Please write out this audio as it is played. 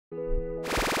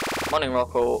Morning,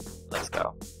 Rocco. Let's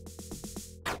go.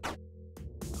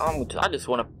 I just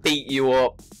want to beat you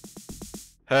up.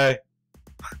 Hey.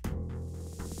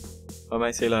 I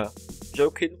may say that.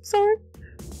 Joking. Sorry.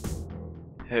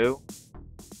 Who?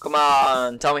 Come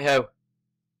on, tell me who.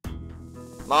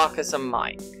 Marcus and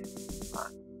Mike.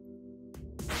 Right.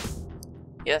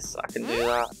 Yes, I can do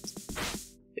that.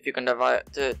 If you can divert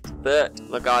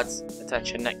the guard's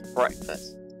attention next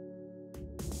breakfast.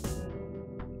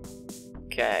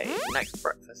 Okay, next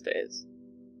breakfast it is.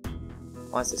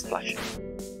 Why is this flashing?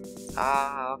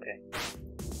 Ah, okay.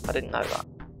 I didn't know that.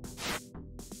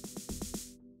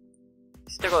 You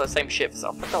still got the same shit for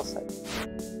stuff, for God's sake.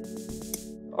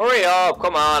 Hurry up,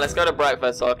 come on, let's go to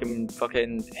breakfast so I can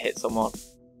fucking hit someone.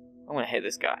 I'm gonna hit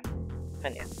this guy.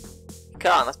 Can you? You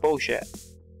can't, that's bullshit.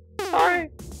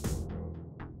 Sorry.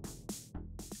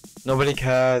 Nobody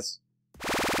cares.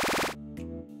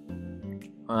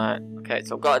 Alright, okay,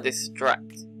 so I've got to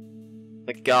distract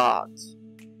the guards.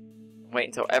 Wait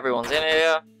until everyone's in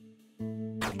here.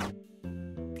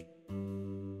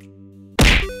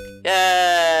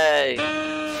 Yay!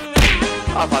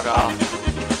 Oh, fuck off.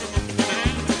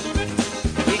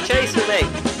 You chasing me!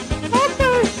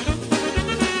 Okay!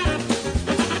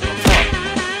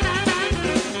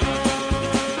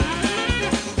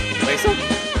 Mason?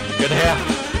 Good hair.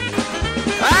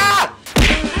 Ah!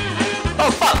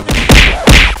 Oh, fuck!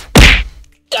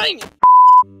 Dang!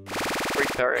 Free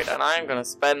period, and I am gonna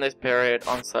spend this period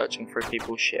on searching through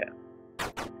people's shit.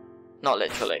 Not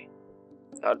literally.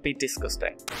 That would be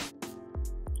disgusting.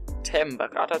 Timber.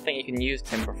 I don't think you can use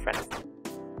timber for anything.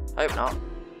 I hope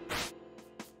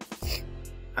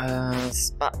not.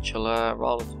 Spatula,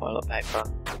 roll of toilet paper.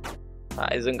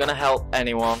 That isn't gonna help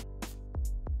anyone.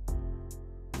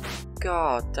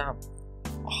 God damn.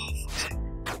 Oh, fuck's sake.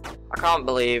 I can't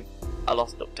believe I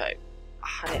lost duct tape.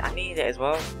 I need it as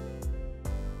well.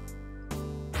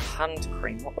 Hand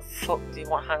cream. What the fuck do you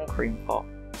want hand cream for?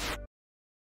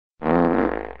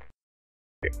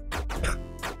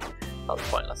 That was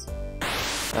pointless.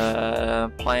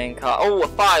 Playing card. Oh, a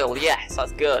file. Yes,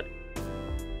 that's good.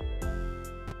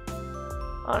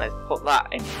 Alright, let's put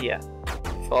that in here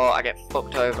before I get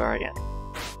fucked over again.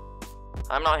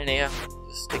 I'm not in here.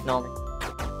 Just ignore me.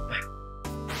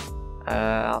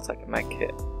 I'll take a med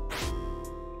kit.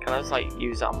 Can I just like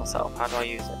use that on myself? How do I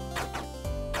use it?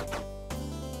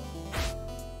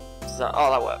 Does that? Oh,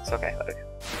 that works. Okay.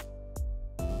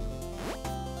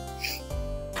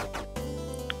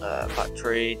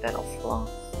 Battery, then off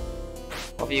flask.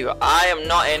 What have you got? I am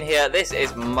not in here. This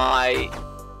is my.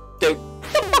 Dude,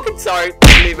 I'm fucking sorry.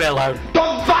 Leave me alone.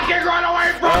 Don't fucking run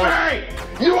away from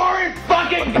me! You are a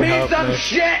fucking piece of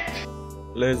shit!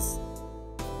 Liz.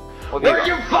 Where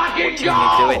you fucking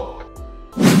go?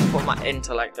 Put my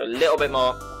intellect a little bit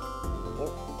more.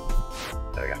 Ooh.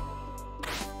 There we go.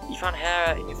 You found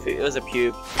hair in your feet. It was a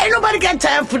pube. Ain't nobody got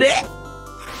time for that!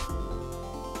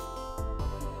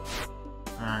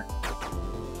 Alright.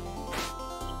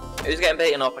 Who's getting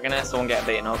beaten up? I can hear someone getting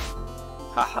beaten up.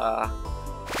 Haha.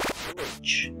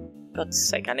 Which, God's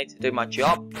sake, I need to do my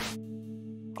job.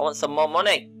 I want some more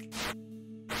money.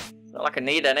 It's not like I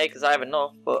need any because I have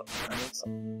enough, but I need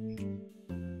some.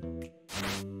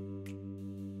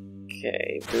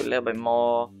 Okay, do a little bit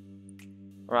more.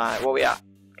 Right, where we at?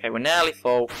 Okay, we're nearly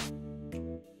full.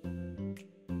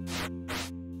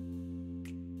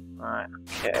 Right,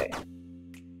 okay.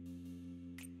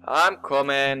 I'm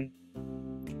coming.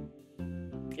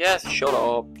 Yes, shut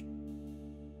up.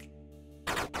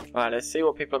 Right, let's see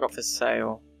what people have got for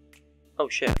sale. Oh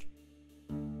shit.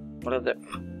 What are they?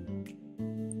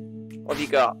 What have you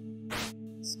got?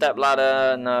 Step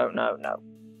ladder? No, no, no.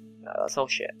 No, that's all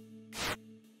shit.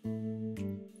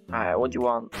 Alright, what do you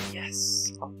want?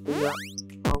 Yes, I'll do that.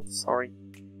 Oh, sorry.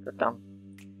 God damn.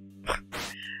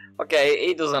 Okay,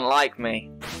 he doesn't like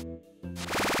me.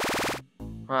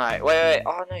 Right, wait.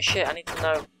 Oh no, shit, I need to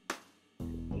know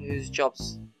whose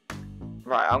jobs.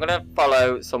 Right, I'm gonna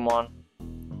follow someone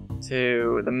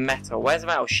to the metal. Where's the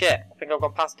metal? Shit, I think I've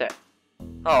gone past it.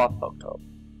 Oh, I fucked up.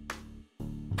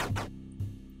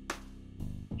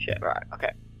 Shit, right,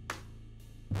 okay.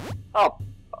 Oh,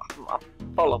 I'm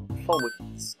full with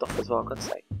stuff as well, God's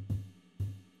sake.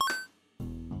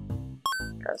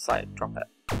 Okay, let's like drop it.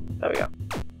 There we go.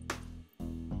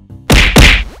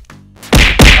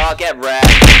 Oh, get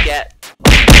wrecked, get.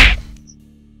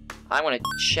 I'm gonna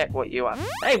check what you are.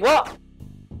 Hey, what?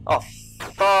 Oh,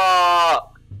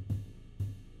 fuck!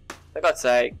 For God's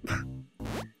sake.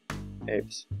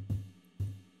 Oops.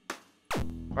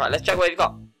 Right, let's check what you've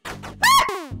got.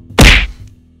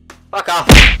 Fuck off!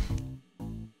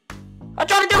 I'm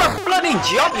trying to do a bloody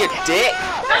job, you dick!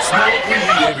 Smoke weed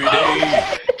every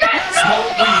day.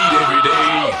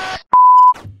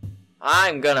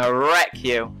 I'm gonna wreck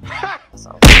you.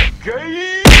 So.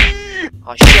 Gay!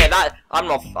 Oh shit,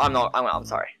 I'm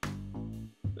sorry.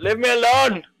 Leave me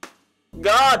alone!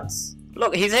 Gods!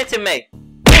 Look, he's hitting me!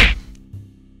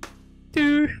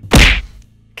 Dude.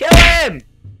 Kill him!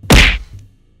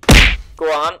 Go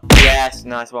on. Yes,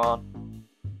 nice one.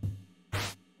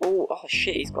 Ooh, oh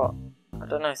shit, he's got... I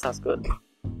don't know if that's good.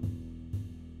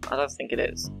 I don't think it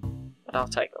is. But I'll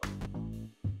take it.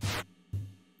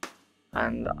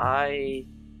 And I...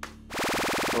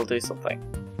 will do something.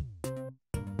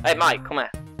 Hey Mike, come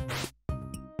here.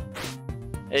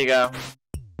 There you go.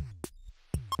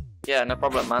 Yeah, no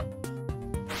problem, man.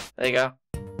 There you go.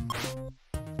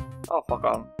 Oh, fuck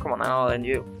on. Come on now, I'll end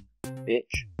you.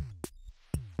 Bitch.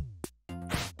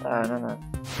 No.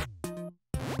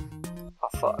 Oh,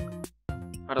 fuck.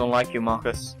 I don't like you,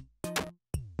 Marcus.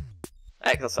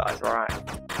 Exercise, right.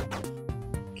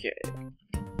 Okay.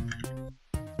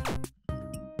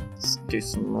 Let's do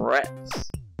some reps.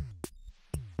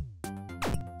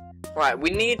 Right, we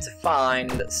need to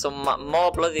find some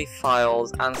more bloody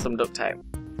files and some duct tape.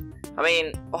 I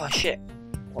mean, oh shit.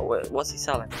 What's he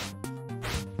selling?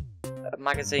 A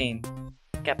magazine.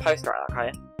 Get a poster out of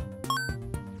that, can't you?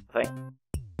 I think.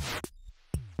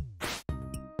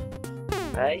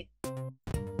 Hey?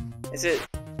 Is it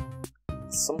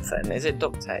something? Is it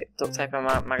duct tape? Duct tape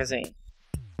and magazine?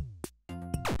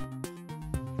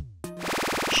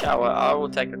 Shower. I will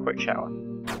take a quick shower.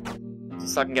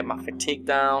 Just so I can get my fatigue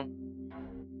down.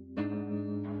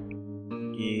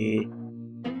 Yeah.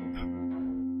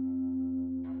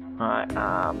 Alright,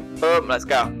 boom, let's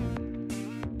go.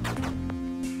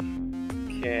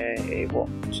 Okay, what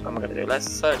am I gonna do?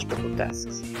 Let's search people's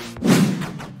desks.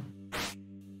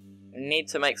 Need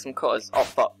to make some cutters. Oh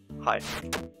fuck, hide.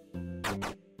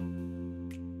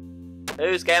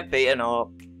 Who's getting beaten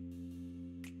up?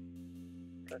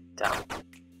 God damn.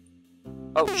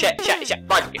 Oh shit,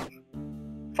 right.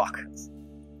 Fuck.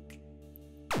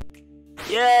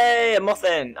 Yay, a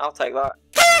muffin! I'll take that.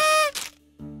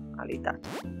 I'll eat that.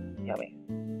 Yummy.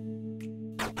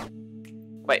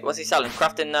 Wait, what's he selling?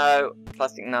 Crafting, no.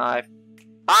 Plastic knife.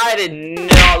 I did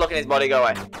not look in his body. Go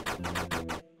away.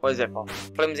 What is it for?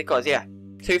 Flimsy cutters, yeah.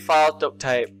 2 files, duct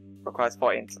tape. Requires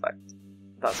 40 intellect.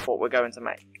 That's what we're going to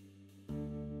make.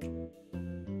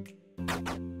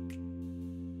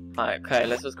 Right, okay,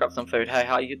 let's just grab some food. Hey,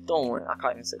 how you doing? I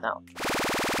can't even sit down.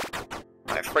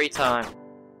 Right, free time.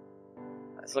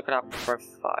 Let's look at our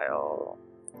profile.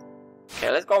 Okay,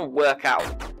 let's go and work out.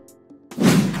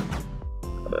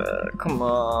 Come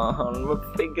on, my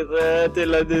fingers are hurting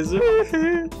like this.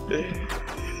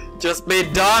 Just be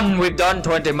done. We've done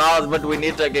 20 miles, but we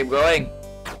need to keep going.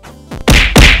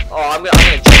 Oh, I'm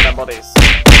gonna check their bodies.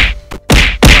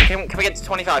 Come on, can we get to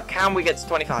 25? Can we get to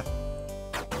 25?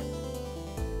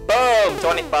 Boom,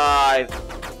 25.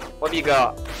 What have you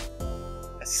got?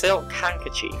 A silk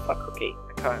handkerchief, a cookie,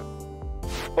 a comb.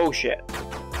 Bullshit.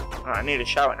 Alright, I need a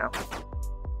shower now.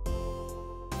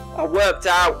 I worked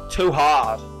out too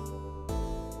hard.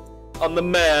 I'm the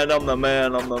man.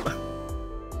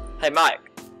 Hey, Mike.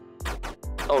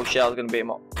 Oh shit, I was gonna beat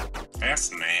him up.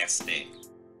 That's nasty.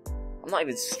 I'm not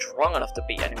even strong enough to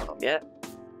beat anyone up yet.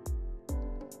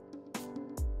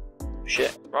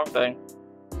 Shit, wrong thing.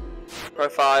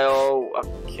 Profile,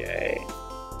 okay.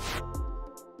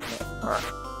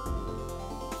 Alright.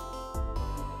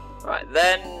 Right,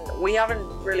 then we haven't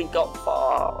really got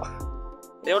far.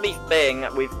 The only thing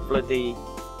that we've bloody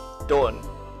done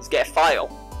is get a file.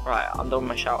 Right, I'm done with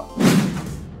my shower.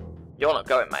 You're not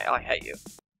going, mate. I hate you.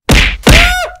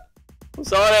 I'm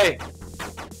sorry.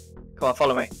 Come on,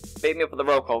 follow me. Beat me up with the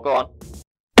roll call. Go on.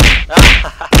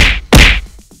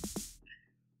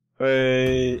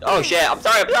 Hey. Oh shit! I'm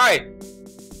sorry. Let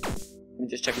me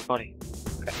just check his body.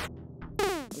 Okay.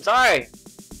 I'm sorry.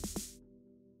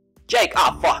 Jake.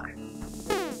 Oh fuck.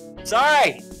 I'm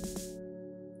sorry.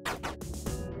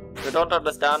 You don't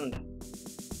understand.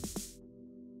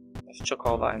 Let's chuck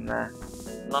all that in there.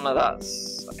 None of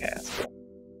that's... okay, that's cool.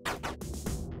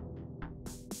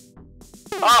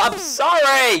 Oh, I'm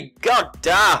sorry! God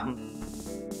damn!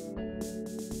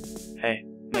 Hey,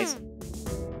 Mason.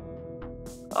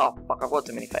 Oh, fuck, I've got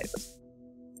too many favours.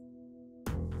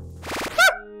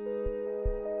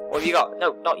 What have you got?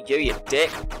 No, not you, you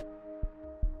dick.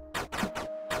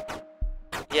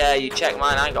 Yeah, you check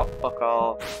mine, I ain't got fuck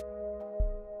all.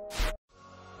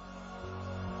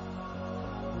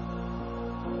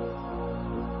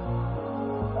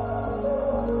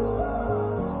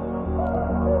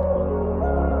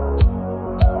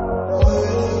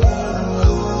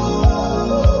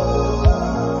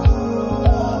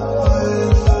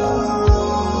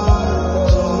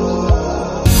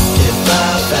 If I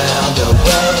found a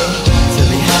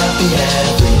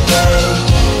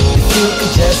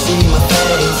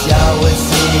face, y'all would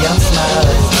see I'm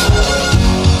smiling.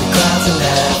 The clouds are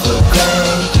never gray.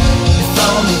 If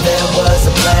only there was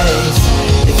a place.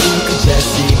 If you could just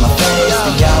see my face,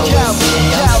 then y'all would see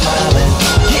I'm smiling.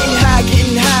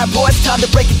 Getting high, boy, it's time to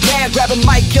break it down. Grab a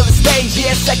mic, kill the stage,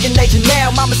 yeah, second nature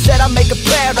now. Mama said I'd make her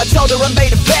proud, I told her I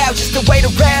made a vow. Just to wait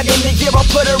around, in the year I'll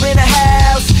put her in a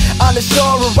house on the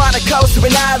shore or on a coast or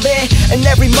an island. And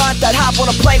every month I'd hop on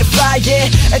a plane to fly, yeah,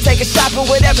 and take her shopping,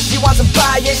 whatever she wants I'm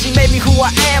buying. She made me who I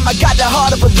am, I got the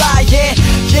heart of a lion,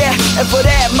 yeah. And for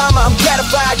that, mama, I'm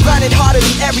gratified. Grinding harder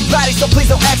than everybody, so please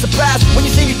don't act surprised when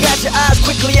you see me pass your eyes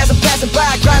quickly as I'm passing by.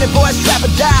 Grinding, boys, trap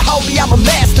or die, holy, I'm a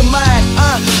mastermind.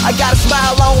 I got a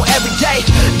smile on every day,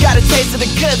 got a taste of the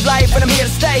good life, and I'm here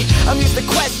to stay. I'm used to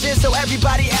questions, so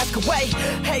everybody ask away.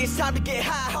 Hey, it's time to get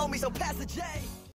high, homie, so pass the J.